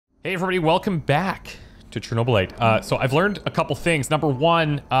Hey everybody, welcome back to Chernobylite. So I've learned a couple things. Number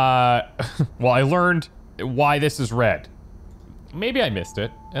one, well, I learned why this is red. Maybe I missed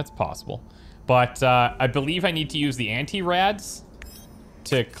it. That's possible. But I believe I need to use the anti-rads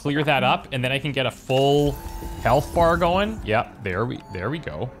to clear that up, and then I can get a full health bar going. Yep, there we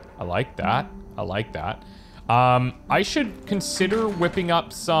go. I like that. I like that. I should consider whipping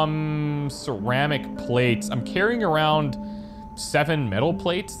up some ceramic plates. I'm carrying around 7 metal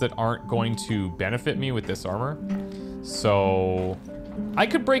plates that aren't going to benefit me with this armor. So I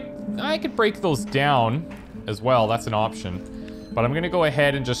could break those down as well. That's an option. But I'm gonna go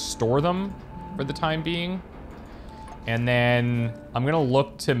ahead and just store them for the time being. And then I'm gonna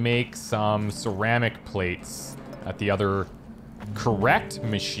look to make some ceramic plates at the other correct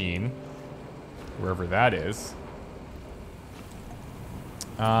machine, wherever that is.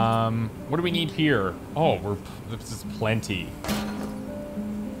 What do we need here? Oh, this is plenty.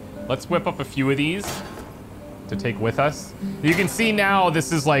 Let's whip up a few of these to take with us. You can see now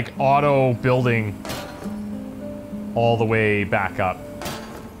this is like auto building all the way back up.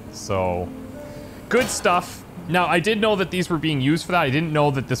 So, good stuff. Now, I did know that these were being used for that. I didn't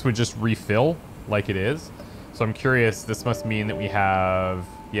know that this would just refill like it is. So I'm curious, this must mean that we have...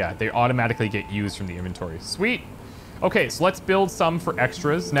 Yeah, they automatically get used from the inventory. Sweet. Okay, so let's build some for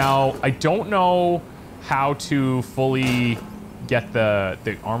extras. Now, I don't know how to fully get the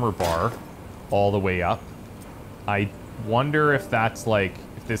armor bar all the way up. I wonder if that's like,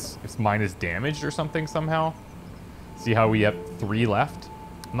 if mine is damaged or something somehow. See how we have 3 left?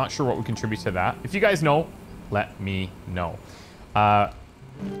 I'm not sure what would contribute to that. If you guys know, let me know. I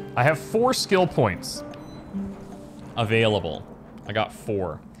have 4 skill points available. I got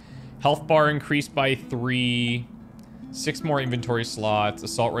 4. Health bar increased by 3. 6 more inventory slots.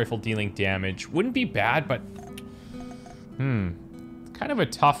 Assault rifle dealing damage. Wouldn't be bad, but... kind of a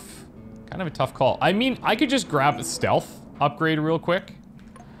tough call. I mean, I could just grab a stealth upgrade real quick.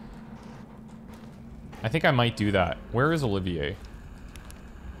 I think I might do that. Where is Olivier?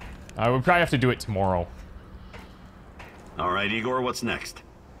 I would probably have to do it tomorrow. All right, Igor, what's next?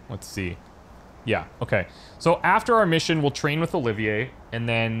 Let's see. Yeah, okay. So after our mission, we'll train with Olivier, and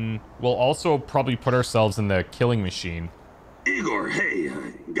then we'll also probably put ourselves in the killing machine. Igor, hey,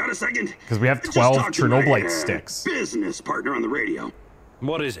 got a second? Because we have 12 Chernobylite sticks. Business partner on the radio.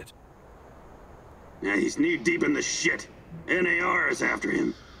 What is it? Yeah, he's knee-deep in the shit. NAR is after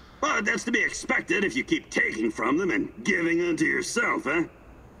him. But that's to be expected if you keep taking from them and giving unto yourself, huh?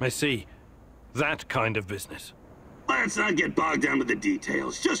 I see. That kind of business. Let's not get bogged down with the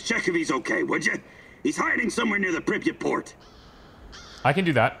details. Just check if he's okay, would you? He's hiding somewhere near the Pripyat port. I can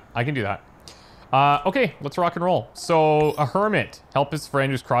do that. I can do that. Okay, let's rock and roll. So, a hermit. Help his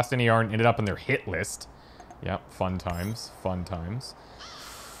friend who's crossed NAR and ended up on their hit list. Yep, fun times. Fun times.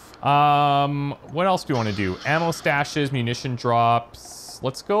 What else do we want to do? Ammo stashes, munition drops.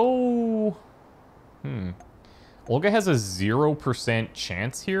 Let's go... Olga has a 0%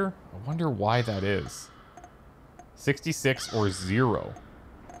 chance here. I wonder why that is. 66 or 0.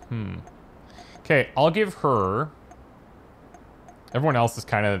 Okay, I'll give her... Everyone else is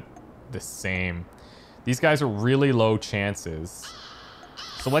kind of the same. These guys are really low chances.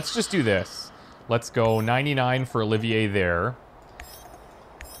 So let's just do this. Let's go 99 for Olivier there.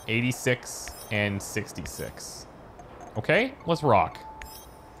 86 and 66. Okay, let's rock.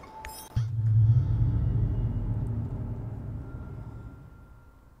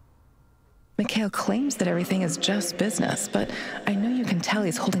 Mikhail claims that everything is just business, but I know you can tell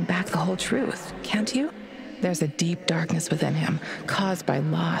he's holding back the whole truth, can't you? There's a deep darkness within him, caused by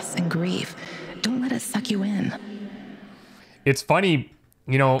loss and grief. Don't let it suck you in. It's funny,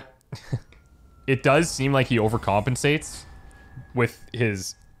 you know, it does seem like he overcompensates with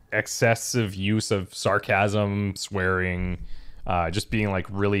his excessive use of sarcasm, swearing, just being like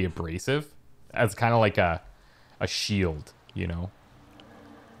really abrasive as kind of like a shield, you know?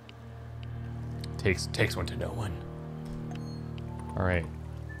 Takes one to know one. All right.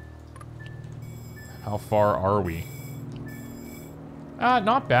 How far are we?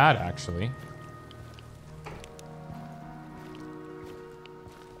 Not bad, actually.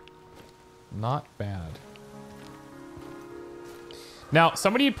 Not bad. Now,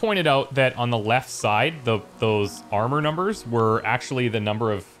 somebody pointed out that on the left side, those armor numbers were actually the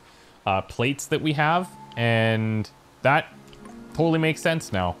number of plates that we have, and that totally makes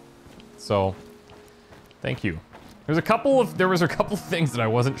sense now. So... Thank you. There was a couple of things that I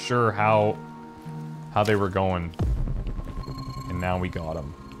wasn't sure how they were going. And now we got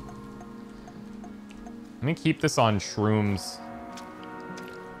them. Let me keep this on shrooms.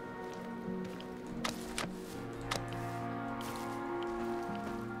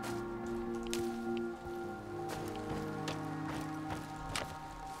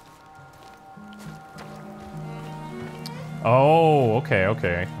 Oh, okay,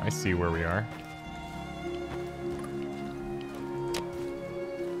 okay. I see where we are.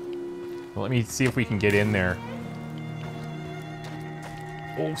 Well, let me see if we can get in there.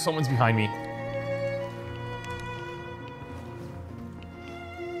 Oh, someone's behind me.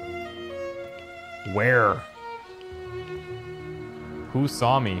 Where? Who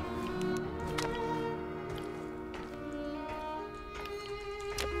saw me?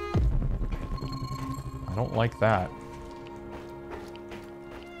 I don't like that.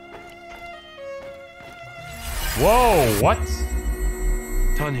 Whoa, what?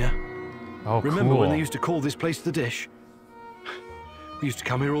 Tanya, Oh, remember cool. when they used to call this place the Dish? We used to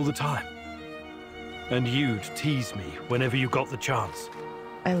come here all the time. And you'd tease me whenever you got the chance.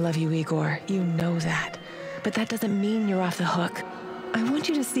 I love you, Igor. You know that. But that doesn't mean you're off the hook. I want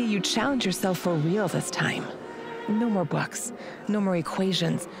you to see you challenge yourself for real this time. No more books, no more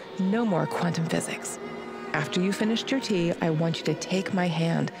equations, no more quantum physics. After you finished your tea, I want you to take my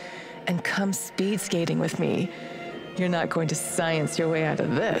hand and come speed skating with me. You're not going to science your way out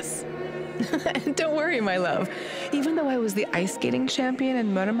of this. Don't worry, my love. Even though I was the ice skating champion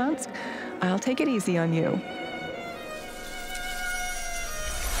in Murmansk, I'll take it easy on you.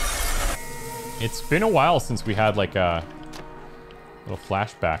 It's been a while since we had like a little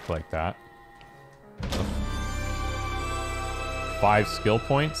flashback like that. 5 skill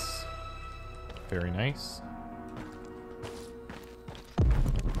points. Very nice.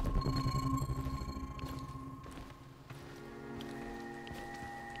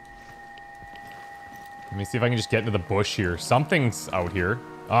 Let me see if I can just get into the bush here. Something's out here.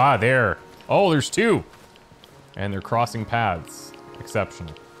 Ah, there. Oh, there's 2. And they're crossing paths.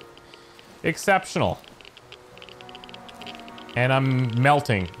 Exceptional. Exceptional. And I'm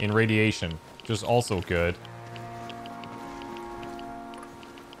melting in radiation, which is also good.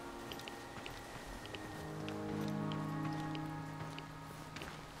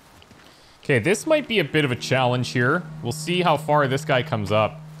 Okay, this might be a bit of a challenge here. We'll see how far this guy comes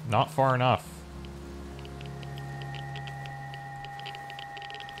up. Not far enough.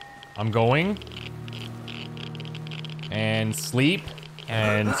 I'm going. And sleep.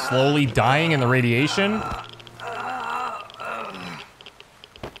 And slowly dying in the radiation.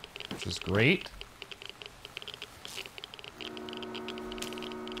 Which is great.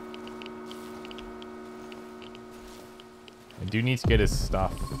 I do need to get his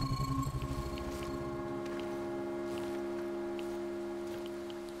stuff.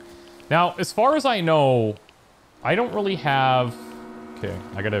 Now, as far as I know, I don't really have... Okay,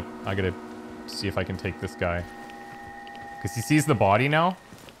 I gotta see if I can take this guy. Because he sees the body now.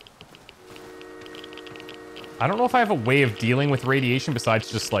 I don't know if I have a way of dealing with radiation besides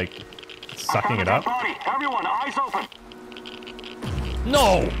just, like, sucking it up. Body. Everyone, eyes open.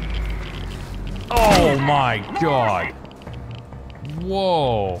 No! Oh my god.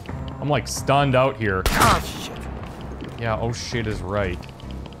 Whoa. I'm, like, stunned out here. Oh, shit. Yeah, oh shit is right.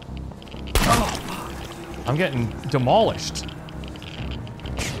 I'm getting demolished.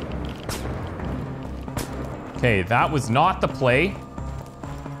 Okay, that was not the play.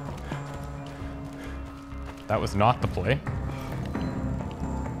 That was not the play.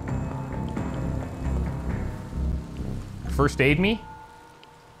 First aid me?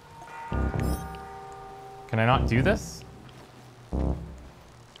 Can I not do this?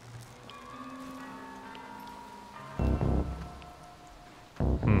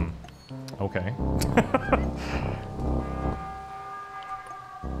 Okay.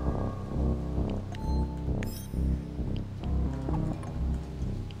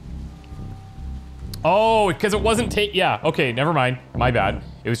 Oh, because it wasn't take. Yeah, okay, never mind. My bad.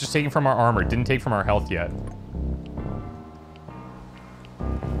 It was just taken from our armor. It didn't take from our health yet.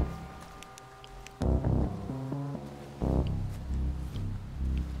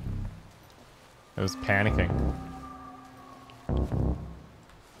 I was panicking.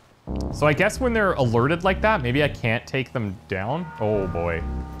 So I guess when they're alerted like that, maybe I can't take them down. Oh boy.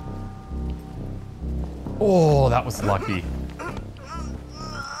 Oh, that was lucky.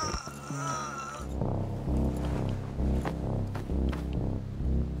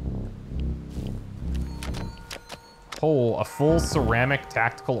 Oh, a full ceramic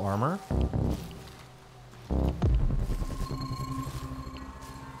tactical armor.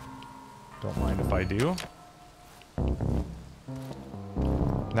 Don't mind if I do.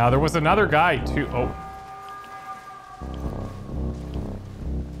 Now, there was another guy, too. Oh.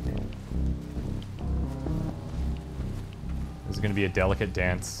 This is going to be a delicate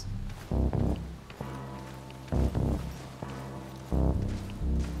dance.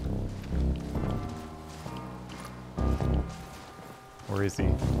 Where is he?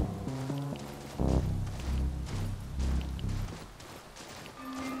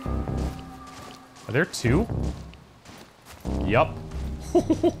 Are there two? Yup.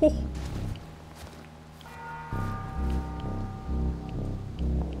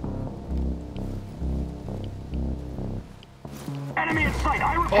 Enemy in sight.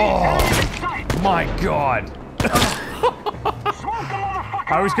 I repeat, Oh, enemy in sight. my God.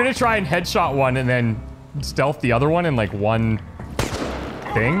 I was gonna try and headshot one and then stealth the other one in like one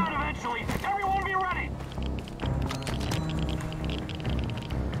thing. Eventually, everyone be ready.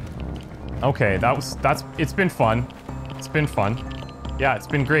 Okay, it's been fun. It's been fun. Yeah, it's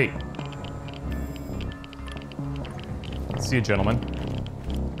been great. See you, gentlemen.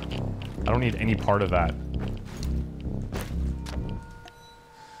 I don't need any part of that.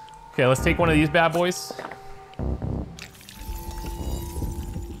 Okay, let's take one of these bad boys.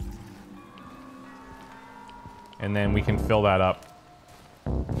 And then we can fill that up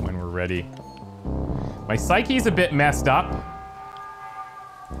when we're ready. My psyche's a bit messed up.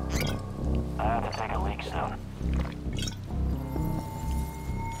 I have to take a leak soon.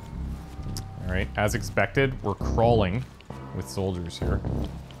 Alright, as expected, we're crawling with soldiers here.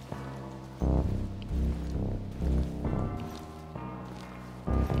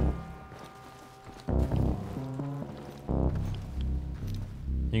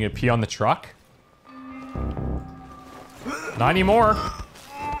 You gonna pee on the truck? Not anymore.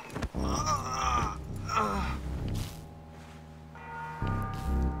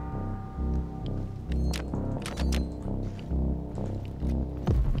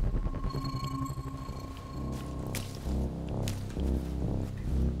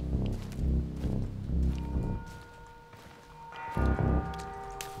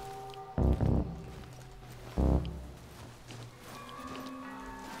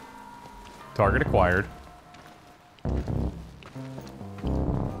 Target acquired.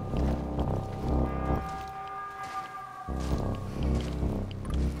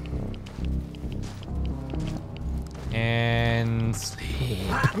 And sleep.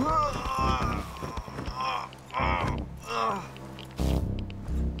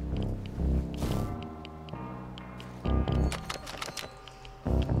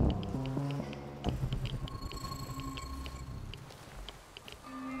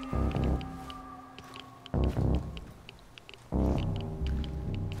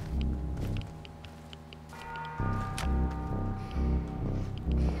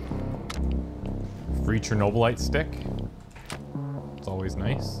 Free Chernobylite stick. It's always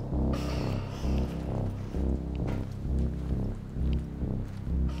nice.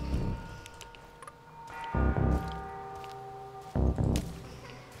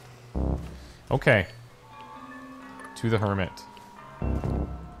 Okay. To the Hermit.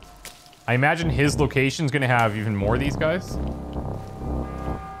 I imagine his location's gonna have even more of these guys.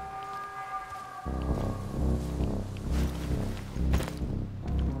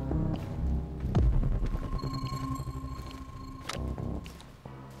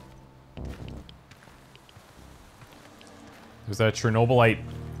 There's a Chernobylite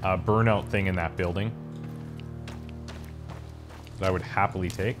burnout thing in that building that I would happily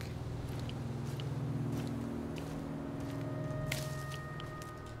take.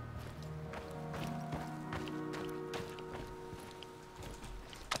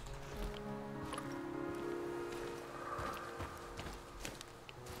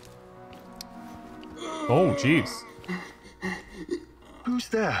 Oh, jeez. Who's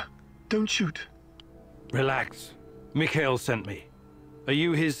there? Don't shoot. Relax. Mikhail sent me. Are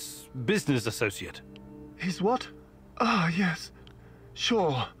you his business associate? His what? Ah, yes.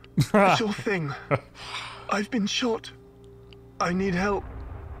 Sure. Sure thing. I've been shot. I need help.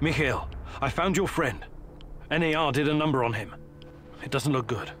 Mikhail, I found your friend. NAR did a number on him. It doesn't look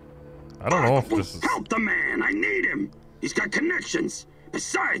good. I don't know if this is... Help the man! I need him! He's got connections!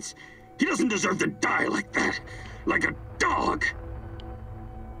 Besides, he doesn't deserve to die like that! Like a dog!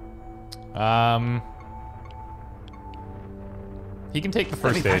 He can take the Let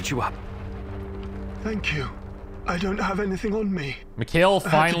first me aid. patch you up. Thank you. I don't have anything on me. Mikhail I had to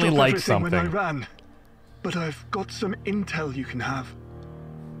finally drop likes everything when I something. ran. But I've got some intel you can have.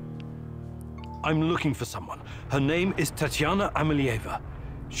 I'm looking for someone. Her name is Tatiana Amelieva.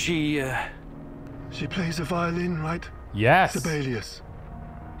 She plays a violin, right? Yes. Sibelius.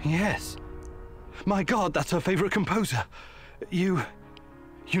 Yes. My God, that's her favorite composer. You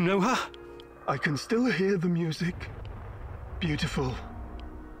know her? I can still hear the music. Beautiful.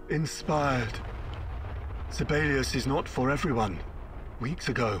 Inspired. Sibelius is not for everyone. Weeks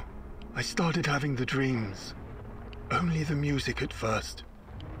ago, I started having the dreams. Only the music at first.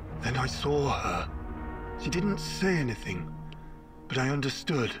 Then I saw her. She didn't say anything, but I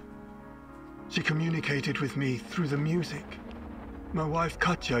understood. She communicated with me through the music. My wife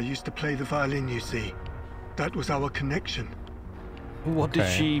Katya used to play the violin, you see. That was our connection. What did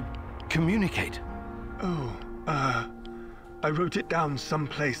she communicate? Oh, I wrote it down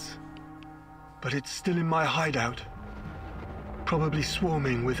someplace. But it's still in my hideout. Probably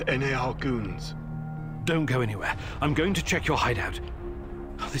swarming with NAR goons. Don't go anywhere. I'm going to check your hideout.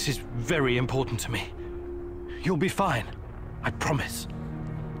 This is very important to me. You'll be fine. I promise.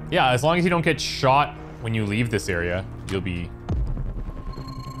 Yeah, as long as you don't get shot when you leave this area, you'll be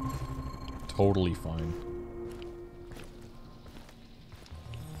totally fine.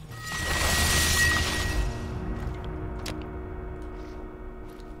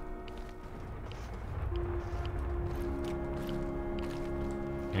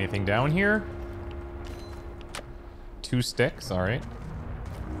 Anything down here? 2 sticks, all right.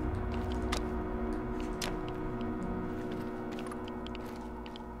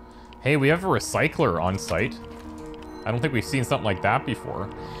 Hey, we have a recycler on site. I don't think we've seen something like that before.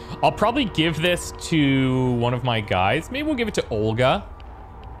 I'll probably give this to one of my guys. Maybe we'll give it to Olga.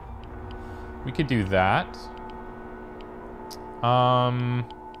 We could do that.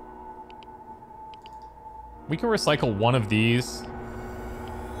 We can recycle one of these.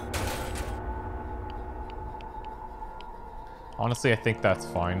 Honestly, I think that's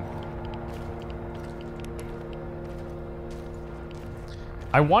fine.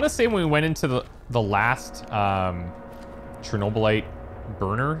 I want to say when we went into the last Chernobylite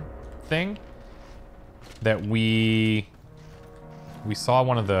burner thing that we saw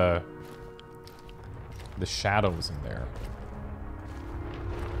one of the shadows in there.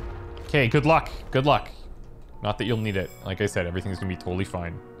 Okay, good luck. Good luck. Not that you'll need it. Like I said, everything's gonna be totally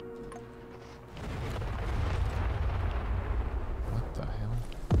fine. What the hell?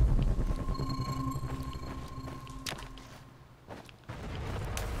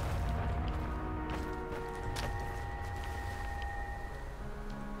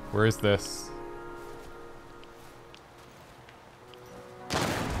 Where is this?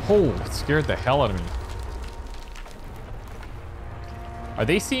 Oh, it scared the hell out of me. Are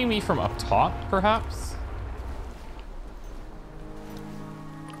they seeing me from up top, perhaps?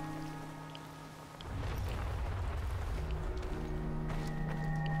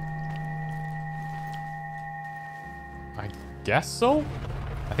 I guess so?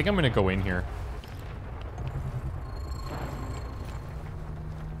 I think I'm gonna go in here.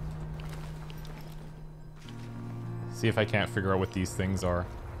 See if I can't figure out what these things are.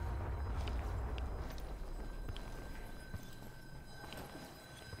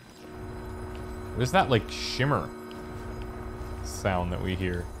 What is that, like, shimmer sound that we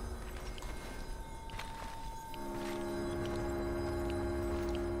hear?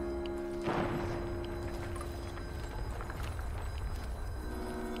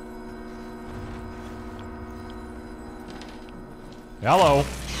 Hello.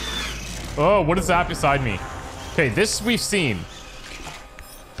 Oh, what is that beside me? Okay, this we've seen.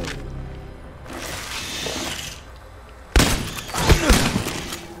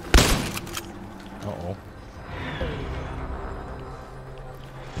 Uh-oh.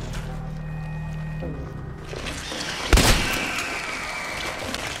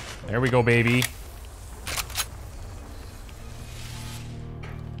 There we go, baby.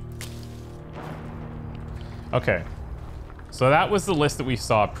 Okay. So that was the list that we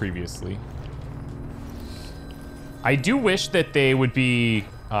saw previously. I do wish that they would be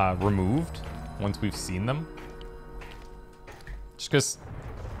removed once we've seen them. Just because...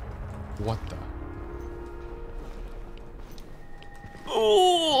 What the...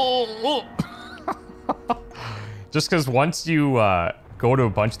 Oh! Just because once you go to a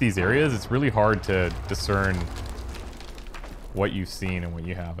bunch of these areas, it's really hard to discern what you've seen and what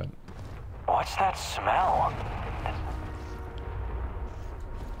you haven't. What's that smell?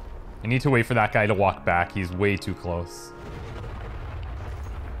 I need to wait for that guy to walk back. He's way too close.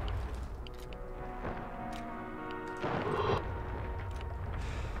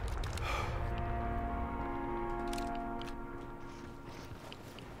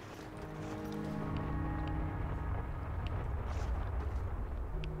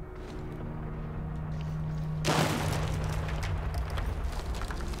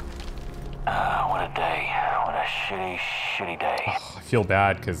 What a day. What a shitty, shitty day. Oh, I feel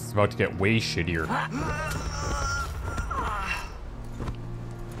bad because it's about to get way shittier.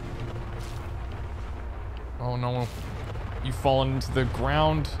 Oh no. You've fallen into the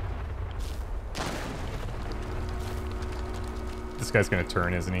ground. This guy's gonna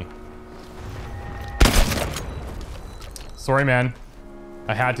turn, isn't he? Sorry, man.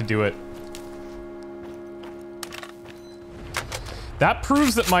 I had to do it. That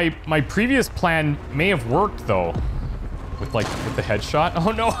proves that my previous plan may have worked, though. With the headshot?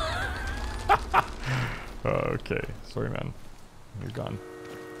 Oh no! Okay, sorry man. You're gone.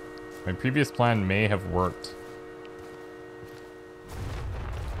 My previous plan may have worked.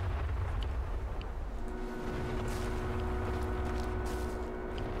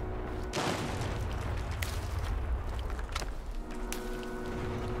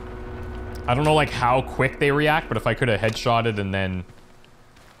 I don't know like how quick they react, but if I could have headshotted and then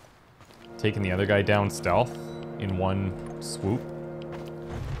taken the other guy down stealth in one swoop.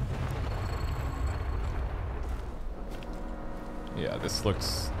 Yeah, this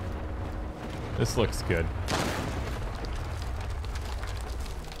looks good.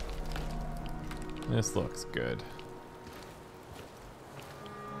 This looks good.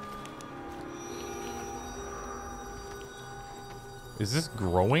 Is this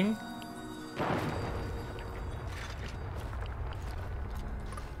growing?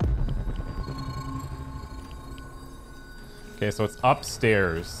 Okay, so it's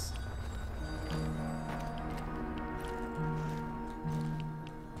upstairs.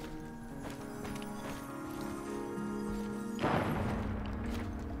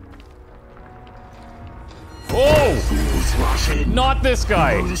 Oh! Not this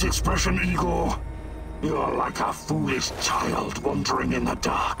guy! You know this expression, Igor? You're like a foolish child wandering in the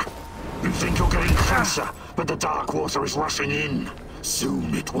dark. You think you're getting closer, but the dark water is rushing in.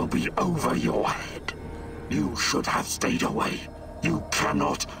 Soon it will be over your head. You should have stayed away. You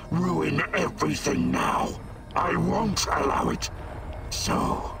cannot ruin everything now. I won't allow it.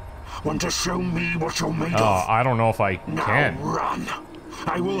 So, want to show me what you're made of? I don't know if I now can. Run.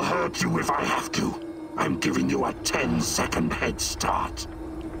 I will hurt you if I have to. I'm giving you a 10-second head start.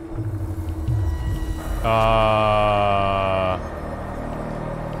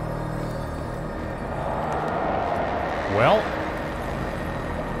 Well.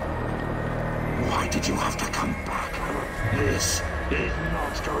 Why did you have to come back? This is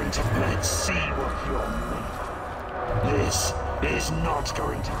not going to... Let's see what you're made of. This is not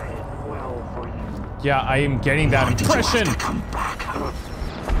going to end well for you. Yeah, I am getting that impression. Did you have to come back?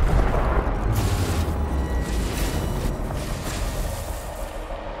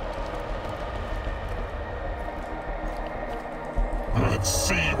 Let's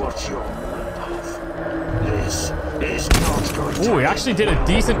see what you're made of. This is not going to... Ooh, he actually did a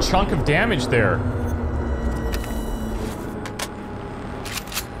decent chunk of damage there.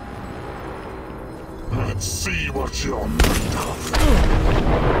 Let's see what you're made of.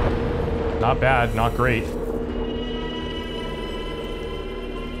 Not bad, not great.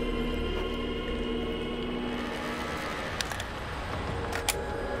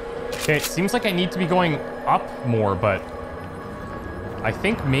 Okay, it seems like I need to be going up more, but I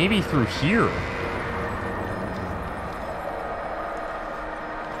think maybe through here.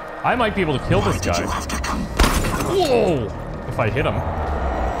 I might be able to kill this guy. Did you have to come back? Whoa! If I hit him.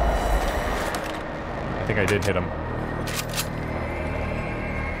 I think I did hit him.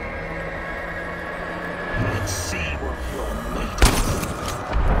 Let's see what you're made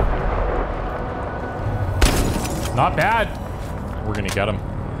of. Not bad. We're gonna get him.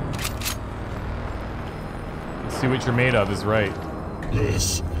 Let's see what you're made of is right.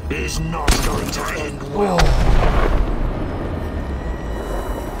 This is not going to end well.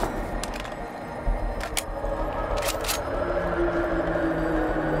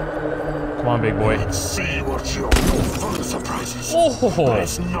 Come on, big boy. Let's see what you're full of surprises. Oh! But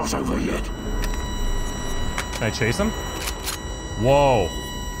it's not over yet. Can I chase him? Whoa.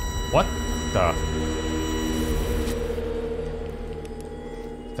 What the?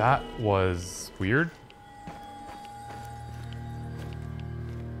 That was weird.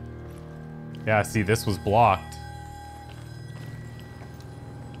 Yeah, see, this was blocked.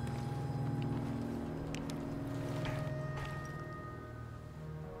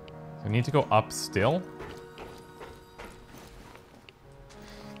 I need to go up still.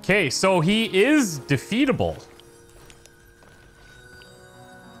 Okay, so he is defeatable.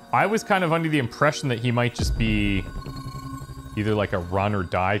 I was kind of under the impression that he might just be either like a run or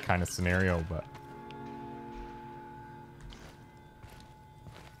die kind of scenario, but...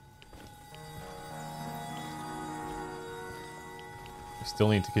 we still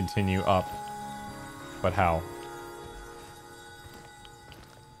need to continue up. But how?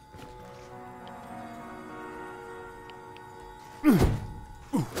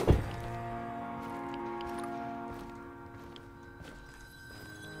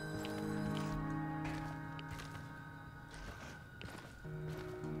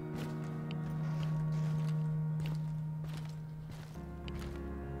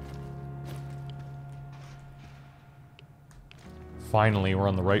 Finally, we're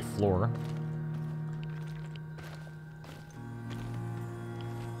on the right floor.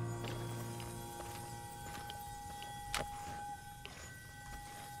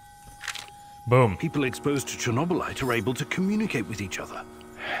 Boom. People exposed to Chernobylite are able to communicate with each other.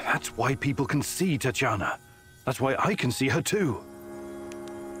 That's why people can see Tatiana. That's why I can see her too.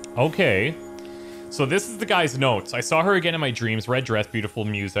 Okay. So this is the guy's notes. I saw her again in my dreams. Red dress, beautiful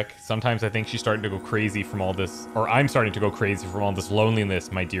music. Sometimes I think she's starting to go crazy from all this, or I'm starting to go crazy from all this loneliness,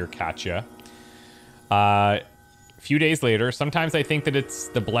 my dear Katya. A few days later, sometimes I think that it's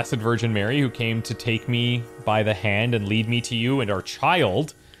the Blessed Virgin Mary who came to take me by the hand and lead me to you and our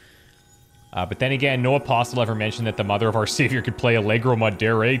child. But then again, no apostle ever mentioned that the mother of our Savior could play Allegro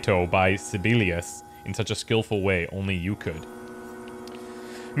Moderato by Sibelius in such a skillful way. Only you could.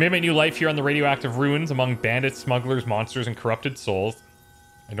 I made my new life here on the radioactive ruins among bandits, smugglers, monsters, and corrupted souls.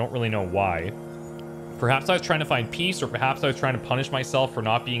 I don't really know why. Perhaps I was trying to find peace, or perhaps I was trying to punish myself for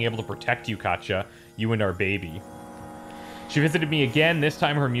not being able to protect you, Katya, you and our baby. She visited me again. This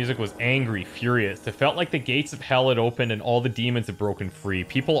time her music was angry, furious. It felt like the gates of hell had opened and all the demons had broken free.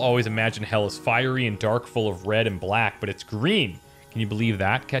 People always imagine hell as fiery and dark, full of red and black, but it's green. Can you believe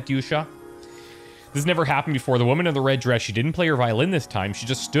that, Katyusha? This never happened before. The woman in the red dress, she didn't play her violin this time. She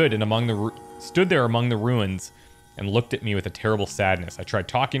just stood there among the ruins and looked at me with a terrible sadness. I tried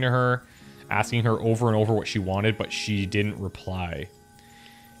talking to her, asking her over and over what she wanted, but she didn't reply.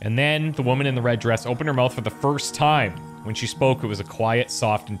 And then the woman in the red dress opened her mouth for the first time. When she spoke, it was quiet,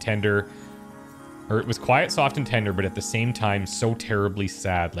 soft, and tender, but at the same time so terribly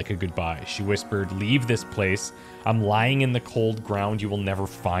sad, like a goodbye. She whispered, "Leave this place. I'm lying in the cold ground. You will never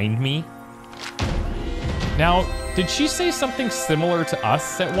find me." Now, did she say something similar to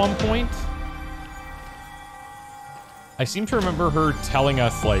us at one point? I seem to remember her telling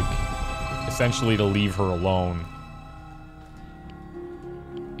us, like, essentially to leave her alone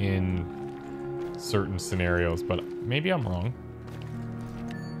in certain scenarios, but maybe I'm wrong.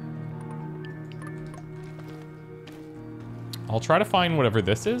 I'll try to find whatever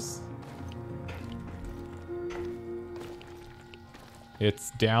this is.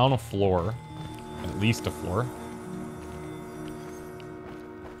 It's down a floor. At least a floor.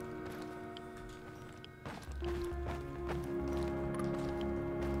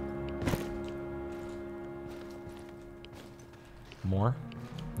 More?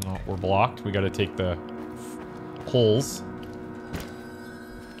 No, we're blocked. We gotta take the holes.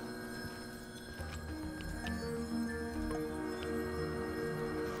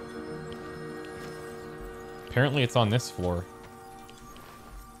 Apparently it's on this floor.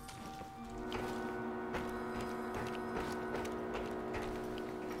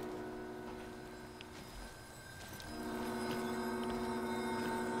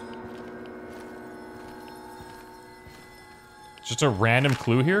 Just a random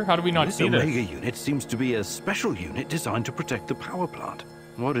clue here? How do we not see this? This Omega unit seems to be a special unit designed to protect the power plant.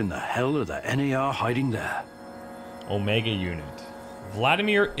 What in the hell are the NAR hiding there? Omega unit.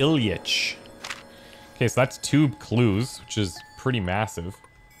 Vladimir Ilyich. Okay, so that's 2 clues, which is pretty massive.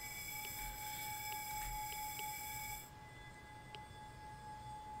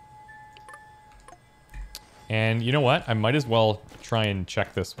 And you know what? I might as well try and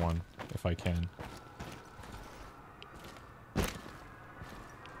check this one, if I can.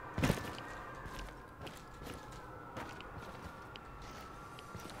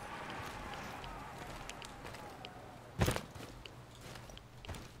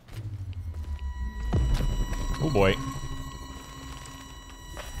 Oh boy.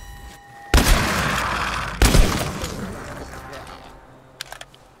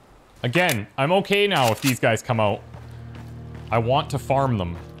 Again, I'm okay now if these guys come out. I want to farm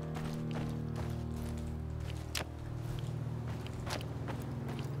them.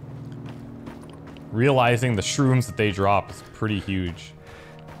 Realizing the shrooms that they drop is pretty huge.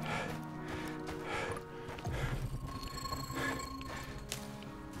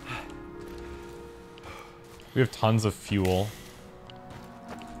 We have tons of fuel.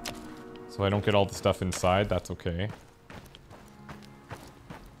 So I don't get all the stuff inside, that's okay.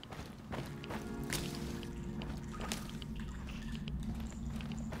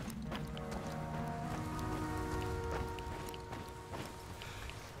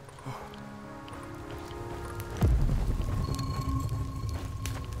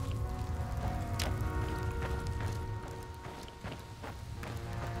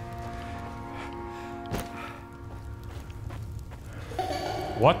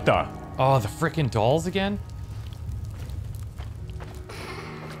 What the? Oh, the frickin' dolls again?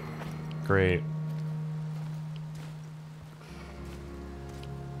 Great.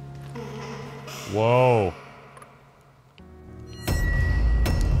 Whoa.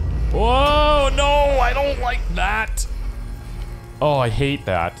 Whoa, no, I don't like that. Oh, I hate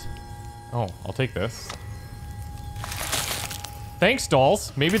that. Oh, I'll take this. Thanks,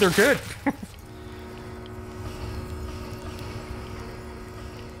 dolls. Maybe they're good.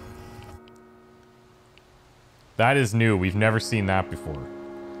 That is new. We've never seen that before.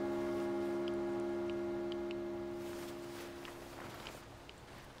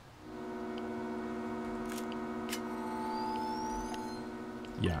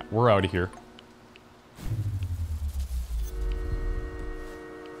 Yeah, we're out of here.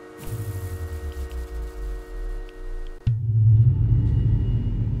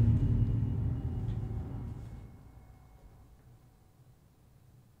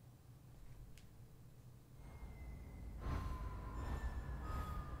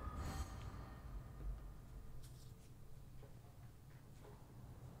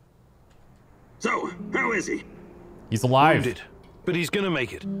 So, how is he? He's alive. Wounded, but he's gonna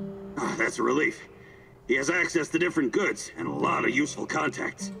make it. Oh, that's a relief. He has access to different goods and a lot of useful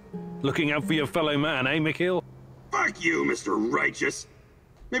contacts. Looking out for your fellow man, eh, Mikhail? Fuck you, Mr. Righteous.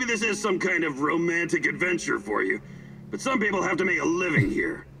 Maybe this is some kind of romantic adventure for you, but some people have to make a living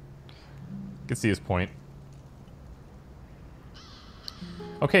here. I can see his point.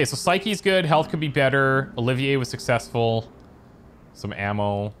 Okay, so Psyche's good. Health could be better. Olivier was successful. Some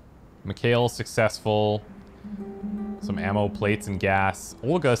ammo. Mikhail successful. Some ammo, plates, and gas.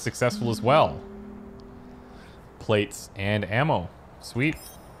 Olga successful as well. Plates and ammo. Sweet.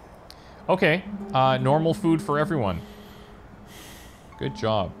 Okay, normal food for everyone. Good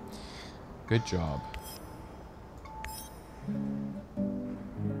job. Good job.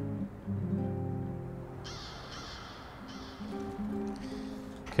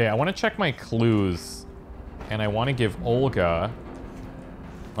 Okay, I want to check my clues. And I want to give Olga...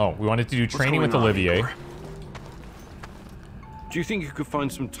 Oh, we wanted to do training with Olivier. Igor? Do you think you could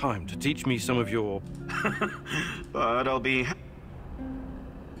find some time to teach me some of your... But I'll be...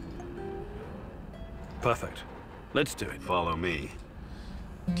 Perfect. Let's do it. Follow me.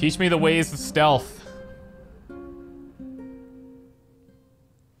 Teach me the ways of stealth.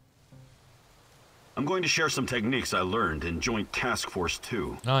 I'm going to share some techniques I learned in Joint Task Force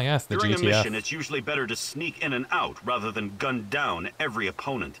 2. Oh, yes, the During GTF. a mission, it's usually better to sneak in and out rather than gun down every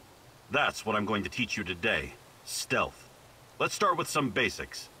opponent. That's what I'm going to teach you today. Stealth. Let's start with some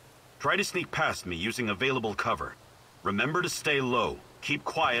basics. Try to sneak past me using available cover. Remember to stay low. Keep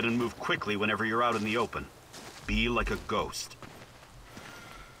quiet and move quickly whenever you're out in the open. Be like a ghost.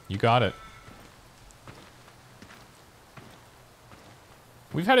 You got it.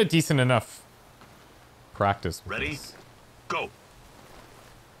 We've had a decent enough practice with Ready? this. Go!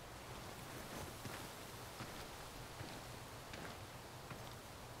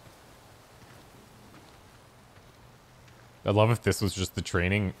 I'd love if this was just the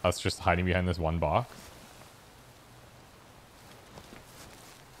training, us just hiding behind this one box.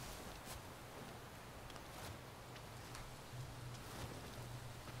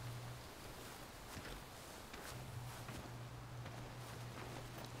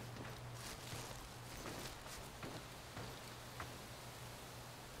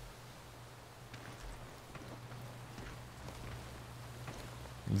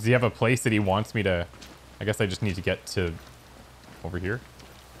 Does he have a place that he wants me to... I guess I just need to get to... over here.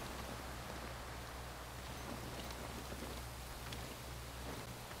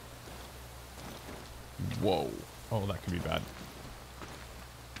 Whoa. Oh, that could be bad.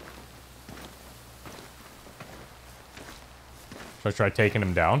 Should I try taking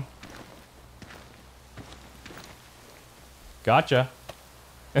him down? Gotcha.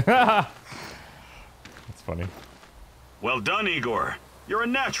 That's funny. Well done, Igor. You're a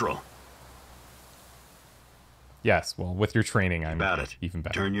natural. Yes, well, with your training, I'm About it. even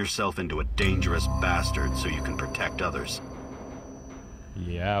better. Turn yourself into a dangerous bastard so you can protect others.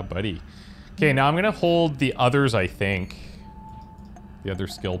 Yeah, buddy. Okay, now I'm gonna hold the others, I think. The other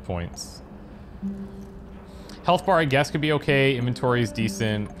skill points. Health bar, I guess, could be okay. Inventory is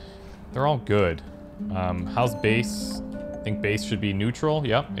decent. They're all good. How's base? I think base should be neutral.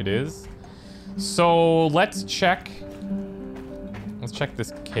 Yep, it is. So let's check. Let's check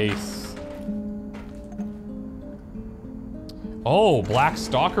this case. Oh, Black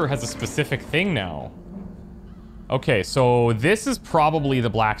Stalker has a specific thing now. Okay, so this is probably the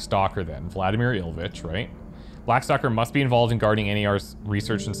Black Stalker then. Vladimir Ilvich, right? Black Stalker must be involved in guarding NER's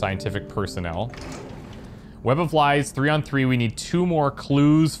research and scientific personnel. Web of Lies, 3-on-3. We need 2 more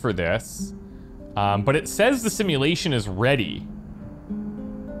clues for this. But it says the simulation is ready.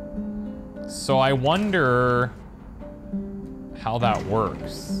 So I wonder how that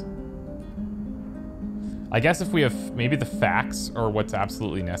works. I guess if we have maybe the facts are what's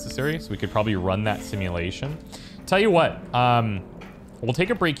absolutely necessary, so we could probably run that simulation. Tell you what, we'll take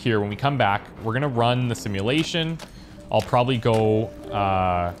a break here. When we come back, we're gonna run the simulation. I'll probably go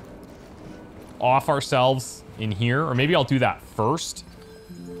off ourselves in here, or maybe I'll do that first.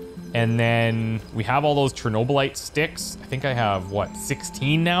 And then we have all those Chernobylite sticks. I think I have, what,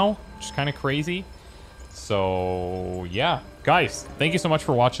 16 now? Which is kind of crazy. So, yeah. Guys, thank you so much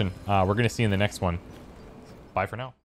for watching. We're going to see you in the next one. Bye for now.